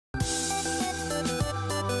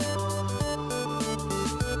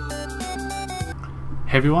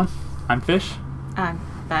Hey everyone, I'm Fish. I'm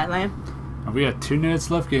Batland. And we are Two Nerds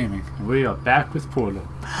Love Gaming. And we are back with Portal.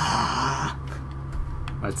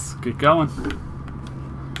 Let's get going.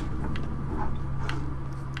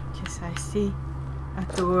 Yes, I see a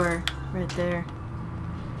door right there.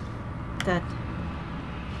 That...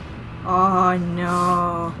 Oh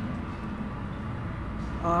no.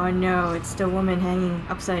 Oh no, it's the woman hanging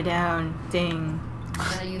upside down thing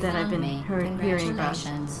that I've been hearing about.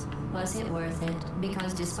 Was it worth it?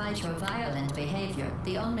 Because despite your violent behavior,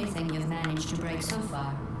 the only thing you've managed to break so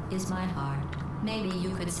far is my heart. Maybe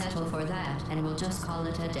you could settle for that, and we'll just call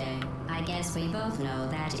it a day. I guess we both know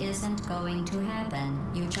that isn't going to happen.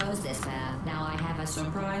 You chose this path. Now I have a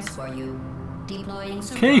surprise for you. Deploying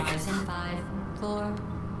surprise in 5, 4...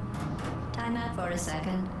 Time out for a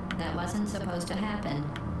second. That wasn't supposed to happen.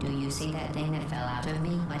 Do you see that thing that fell out of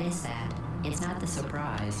me? What is that? It's not the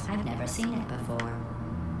surprise. I've never seen it before.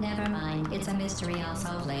 Never mind, it's a mystery I'll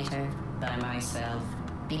solve later. By myself.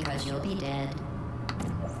 Because you'll be dead.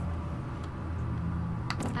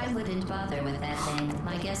 I wouldn't bother with that thing.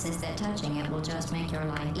 My guess is that touching it will just make your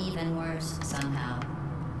life even worse, somehow.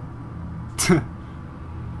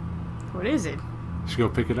 What is it? Should go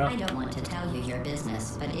pick it up. I don't want to tell you your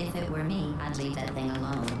business, but if it were me, I'd leave that thing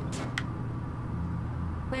alone.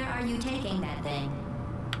 Where are you taking that thing?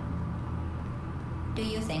 Do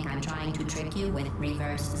you think I'm trying to trick you with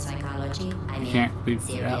reverse psychology? I mean,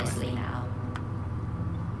 seriously now.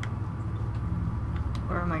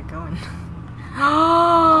 Where am I going?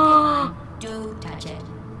 Oh! Do touch it.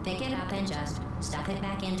 Pick it up and just stuff it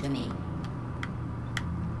back into me.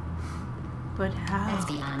 But how? Let's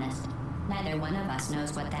be honest. Neither one of us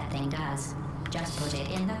knows what that thing does. Just put it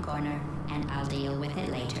in the corner, and I'll deal with it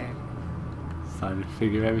later. Starting to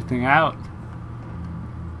figure everything out.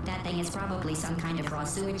 That thing is probably some kind of raw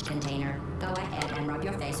sewage container. Go ahead and rub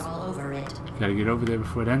your face all over it. Gotta get over there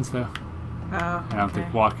before it ends, though. Oh, I don't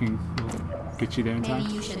think walking will get you there in time.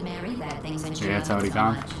 Maybe you should marry that thing since you Yeah, love it's it already so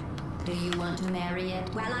gone. much. Do you want to marry it?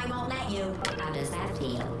 Well, I won't let you. How does that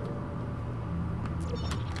feel?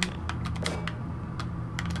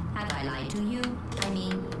 Have I lied to you? I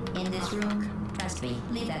mean, in this room? Trust me,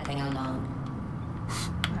 leave that thing alone.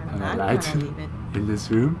 I'm not gonna leave it. In this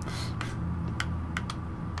room?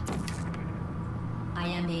 I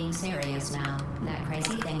am being serious now. That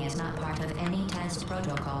crazy thing is not part of any test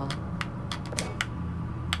protocol.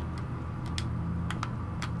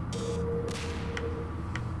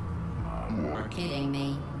 You're kidding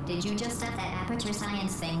me. Did you just stuff that Aperture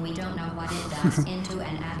Science thing we don't know what it does into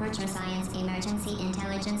an Aperture Science emergency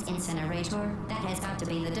intelligence incinerator? That has got to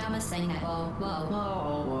be the dumbest thing that...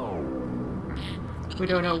 Whoa. We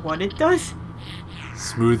don't know what it does?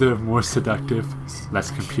 Smoother, more seductive, less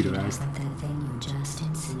computerized. What that thing you just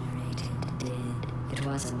incinerated did. It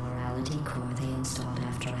was a morality core they installed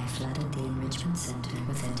after I flooded the enrichment center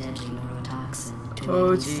with a deadly neurotoxin.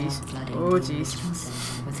 Oh jeez. Oh jeez.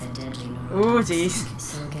 Oh jeez.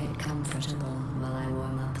 So get comfortable while I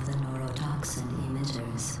warm up the neurotoxin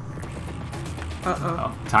emitters. Uh-oh.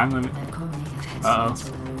 Oh, time limit. Uh-oh.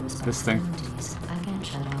 This thing. I can't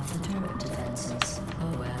shut off the turret defenses.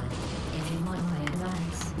 Oh well. If you want my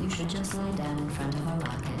advice, you should just lie down in front of a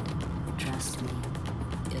rocket. Trust me.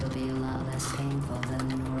 It'll be a lot less painful than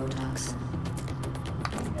the neurotoxin.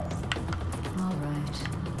 Alright.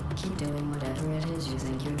 Keep doing whatever it is you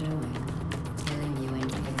think you're doing. Killing you and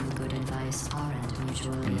giving you good advice aren't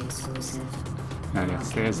mutually exclusive. Now I got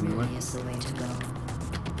stairs in the way. Is the way to go.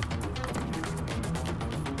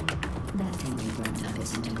 That thing you burnt up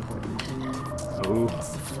isn't important to me. Oh. It's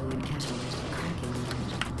the fluid catalytic cracking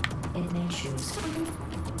in it. It makes you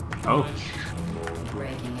Oh.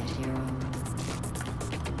 breaking it, hero.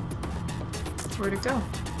 Where'd it go?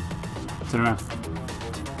 Turn around.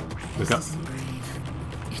 Look This up. isn't brave.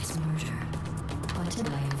 It's murder. What did I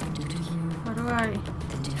ever do to you? How do I?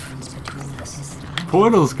 The difference between us is that I...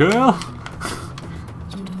 Portals, girl!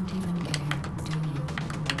 You don't even care, do you?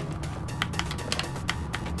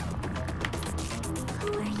 Who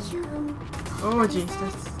are you? Oh jeez,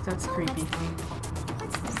 that's creepy.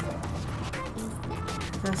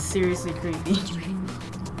 That's seriously creepy. Did you hear me?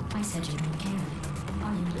 I said you don't care.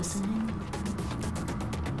 Are you listening?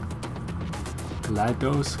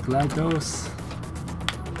 GLaDOS.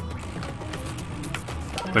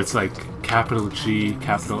 But it's like capital G,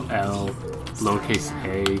 capital L, lowercase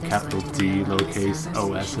a, capital D, lowercase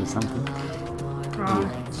OS or something. Oh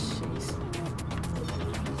jeez.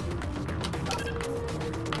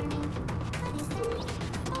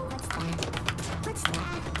 What's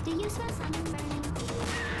that? Do you smell something burning?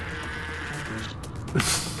 You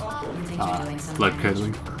think you're doing something Blood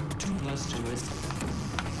curdling. too close to it.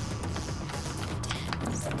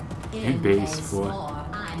 In base 4.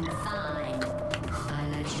 I'm fine. I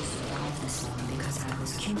let you survive this long because I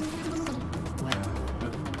was cute. Well,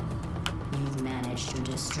 you've managed to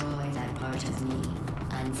destroy that part of me.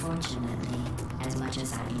 Unfortunately, as much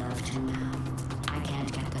as I'd love to now, I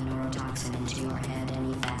can't get the neurotoxin into your head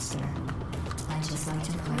any faster. I'd just like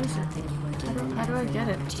to point out that you were given How do I get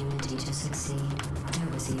it? opportunity to succeed. There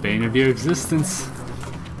was even Bane of your existence. a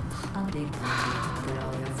big party, but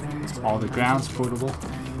all your friends were All the ground's invited. portable. I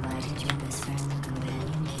invited your best friend and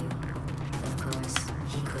companion Q. Of course,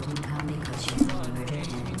 he couldn't come because you murdered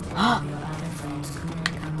him. All your other friends couldn't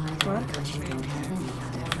come either What? because you don't have any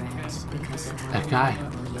other friends because of how That guy.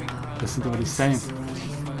 unlikable you are. Listen to what he's saying. So right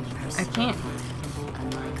here in your I can't.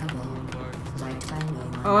 unlikable, liked by no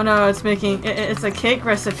one. Oh no, it's making it's a cake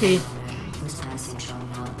recipe. Whose passing shall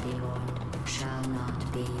not be mourned, shall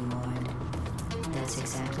not be mourned. That's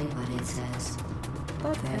exactly what it says.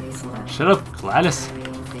 Very formal. Shut up, Gladys. Very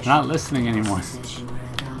official. You're not listening anymore. Says you were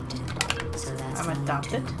adopted. So that's I'm my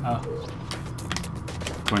adopted. turn. Oh.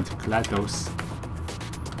 Going to GLaDOS.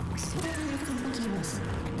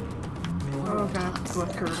 Oh god,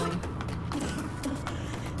 blood curdling.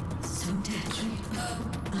 So deadly.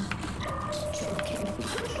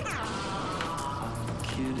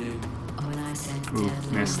 When I said Ooh,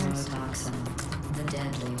 deadly missed. neurotoxin, the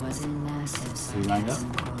deadly was in massive You lined up?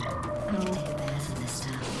 sarcasm. I can take a bath in this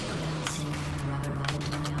stuff. Without seeing rubber right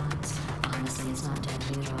into my eyes. Honestly, it's not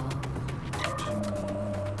deadly at all.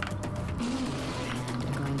 And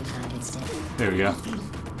I'm going to find its deadly. There we go.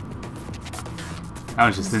 That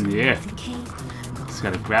was just in the air. The cake when I'm gone. Just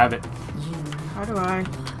gotta grab it. You How do I? look.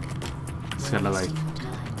 Just gotta like wasting your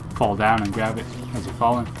time. fall down and grab it as you're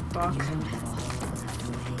falling. Fuck. You don't have a whole lot left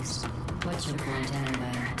to waste. What's your point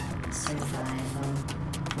anyway? Survival.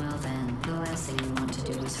 Well then, the last thing you want to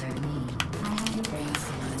do is hurt me. I have the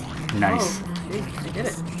brains. Nice. Oh, gee, I did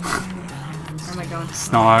it. Where am I going?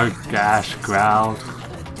 Snort, gash, growl,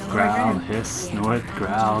 growl, again. hiss, snort,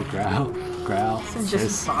 growl, growl, growl, This is just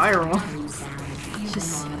hiss. viral.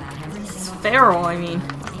 Just feral, I mean.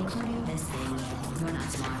 Including this thing. You're not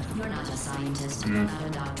smart. You're not a scientist. You're not a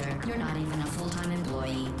doctor. You're not even a full-time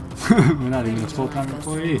employee. We're not even a full-time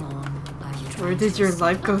employee. Where did your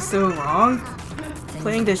life go so wrong?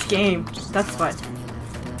 Playing this game. That's what.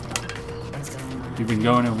 You've been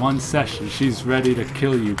going in one session. She's ready to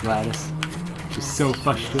kill you, Gladys. She's so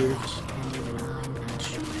frustrated.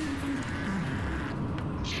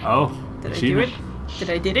 Oh, Did I do it? achievement. Did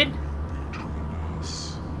I did it?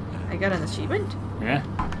 I got an achievement? Yeah.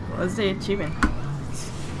 What was the achievement?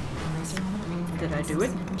 Did I do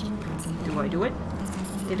it? Do I do it?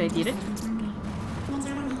 Did I did it?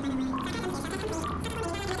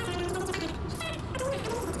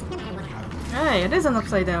 Hey, it is an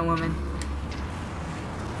upside down woman.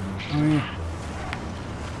 Oh yeah.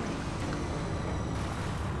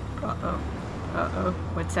 Uh-oh. Uh-oh.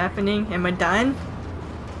 What's happening? Am I done?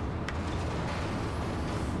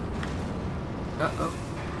 Uh-oh.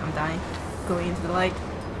 I'm dying. Going into the light.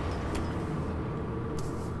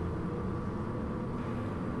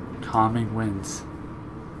 Calming winds.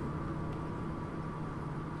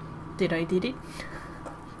 Did I did it?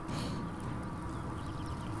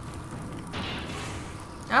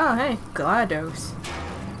 Oh, hey. GLaDOS.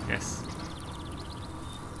 Yes.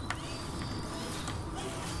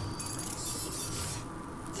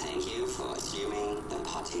 Thank you for assuming the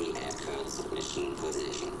party air submission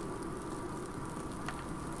position.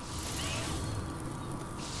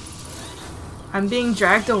 I'm being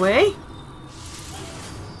dragged away?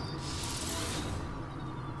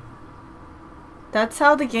 That's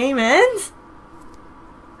how the game ends?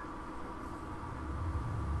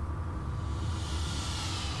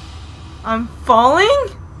 I'm falling?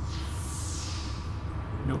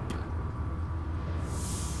 Nope.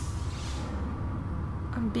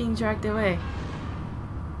 I'm being dragged away.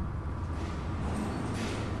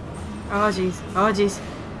 Oh jeez. Oh jeez.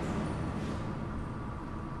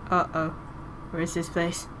 Uh-oh. Where is this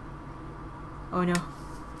place? Oh no.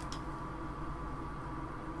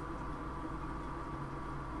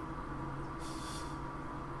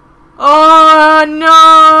 Oh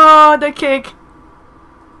no! The cake!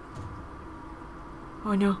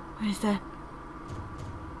 Oh no, what is that?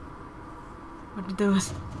 What are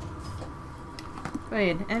those?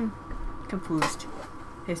 Wait, I'm confused.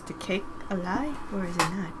 Is the cake alive or is it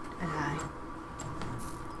not alive?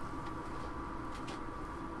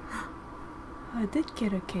 I did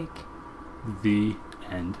get a cake. The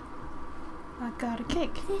end. I got a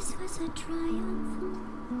cake. This was a triumph.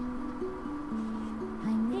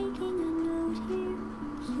 I'm making a note here.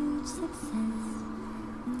 Huge success.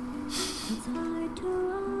 It's hard to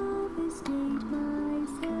overstate my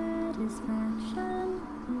success. satisfaction.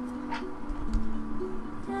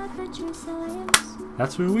 Aperture Science.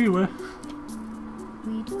 That's where we were.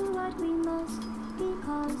 We do what we must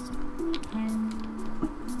because we can.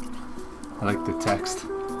 I like the text.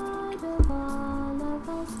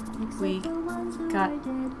 We got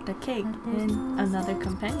the cake and another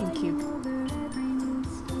companion cube.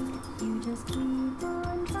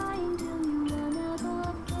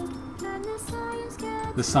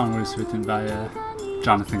 This song was written by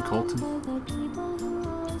Jonathan Colton.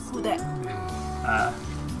 Who that?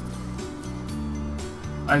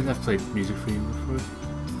 I've played music for you before.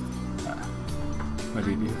 What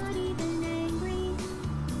did he do?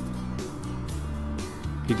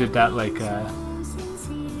 He did that like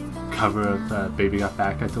cover of Baby Got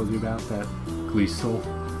Back I told you about, that Glee Soul.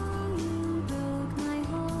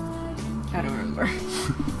 I don't remember.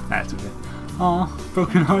 That's okay. Aw,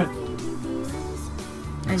 broken heart.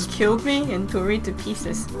 And killed me and tore me to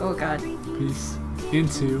pieces. Oh god. Peace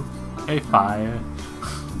into a fire.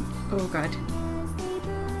 Oh god.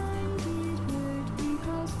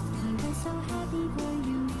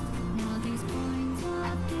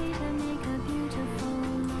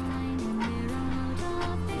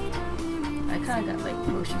 I kinda got like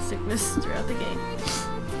motion sickness throughout the game.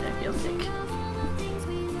 I feel sick.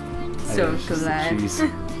 So It's just the glad. cheese.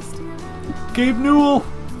 Gabe Newell!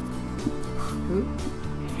 Who?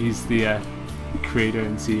 He's the creator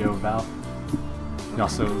and CEO of Valve. He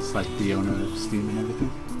also is like the owner of Steam and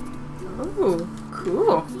everything. Oh,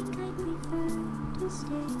 cool.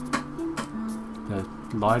 The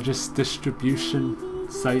largest distribution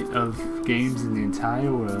site of games in the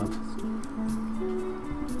entire world.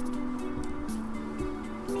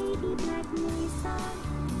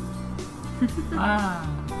 Ah.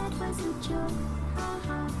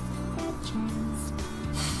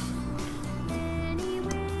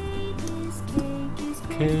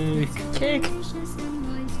 Cake. Cake.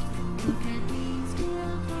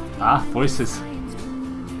 Ah, voices.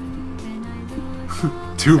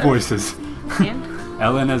 Two voices. And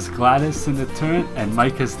Ellen as Gladys in the turret, and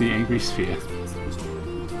Mike as the Angry Sphere.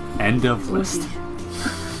 End of list.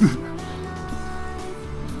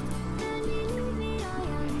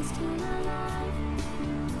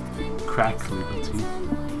 Crack legal teeth.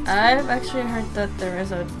 I've actually heard that there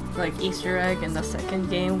is a like Easter egg in the second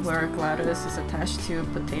game where GLaDOS is attached to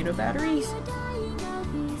potato batteries.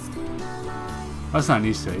 That's not an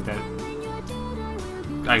Easter egg. That,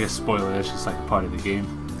 I guess, spoiler. That's just like a part of the game.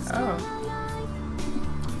 Oh.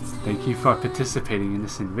 Thank you for participating in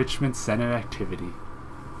this Enrichment Center activity.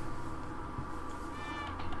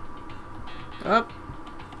 Oh.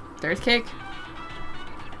 There's cake.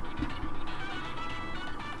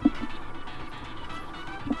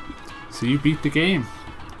 So you beat the game,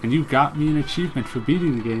 and you got me an achievement for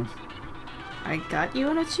beating the game. I got you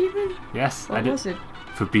an achievement? Yes, I What did. was it?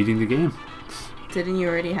 For beating the game. Didn't you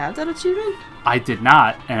already have that achievement? I did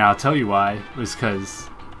not, and I'll tell you why. It was because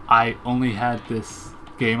I only had this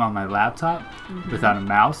game on my laptop without a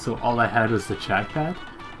mouse, so all I had was the trackpad.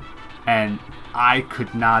 And I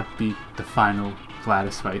could not beat the final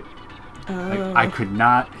Gladys fight. Like, I could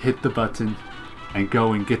not hit the button and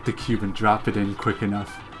go and get the cube and drop it in quick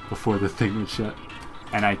enough before the thing would shut.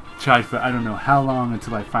 And I tried for I don't know how long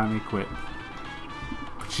until I finally quit.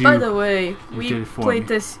 But By the way, you we did it for played me.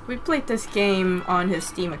 this. We played this game on his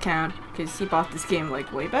Steam account because he bought this game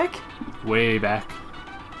like way back, way back.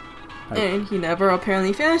 Like, and he never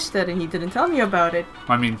apparently finished it, and he didn't tell me about it.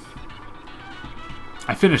 I mean,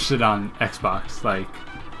 I finished it on Xbox, like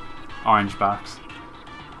Orange Box.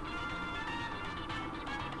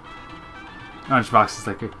 Orange Box is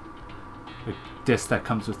like a disc that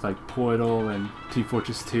comes with like Portal and Team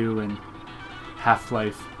Fortress 2 and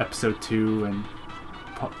Half-Life Episode 2 and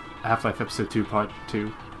Half-Life Episode 2 Part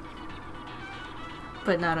 2.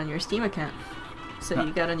 But not on your Steam account. So No.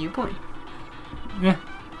 you got a new point. Yeah.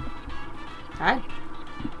 Alright.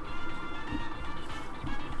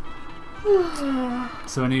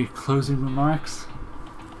 So any closing remarks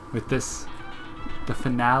with this, the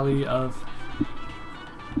finale of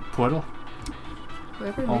Portal?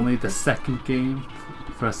 Whoever Only made the this, second game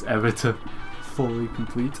for us ever to fully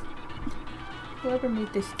complete. whoever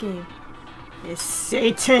made this game is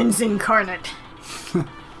Satan's incarnate.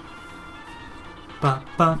 Ba,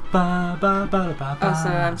 ba, ba, ba, ba, ba, ba. Also,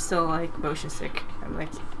 I'm still like motion sick. I'm like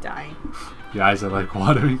dying. Your eyes are like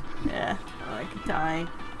watering. Yeah, I'm like dying.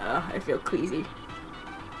 I feel queasy.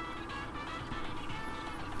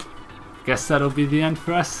 Guess that'll be the end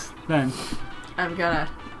for us then. I'm gonna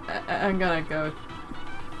go.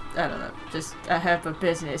 I don't know. Just I have a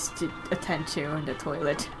business to attend to in the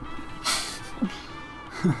toilet.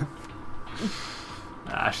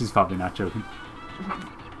 She's probably not joking.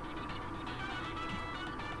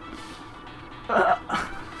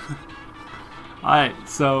 Alright,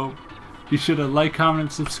 so be sure to like, comment,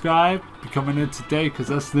 and subscribe. Be coming in today because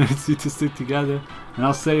us nerds need to stick together. And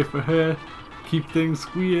I'll say it for her, keep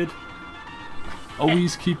things weird.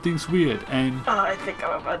 Always keep things weird. And I think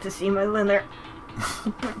I'm about to see my Linner.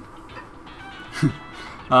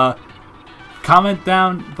 comment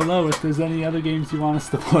down below if there's any other games you want us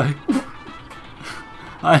to play.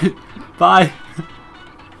 Alright, bye.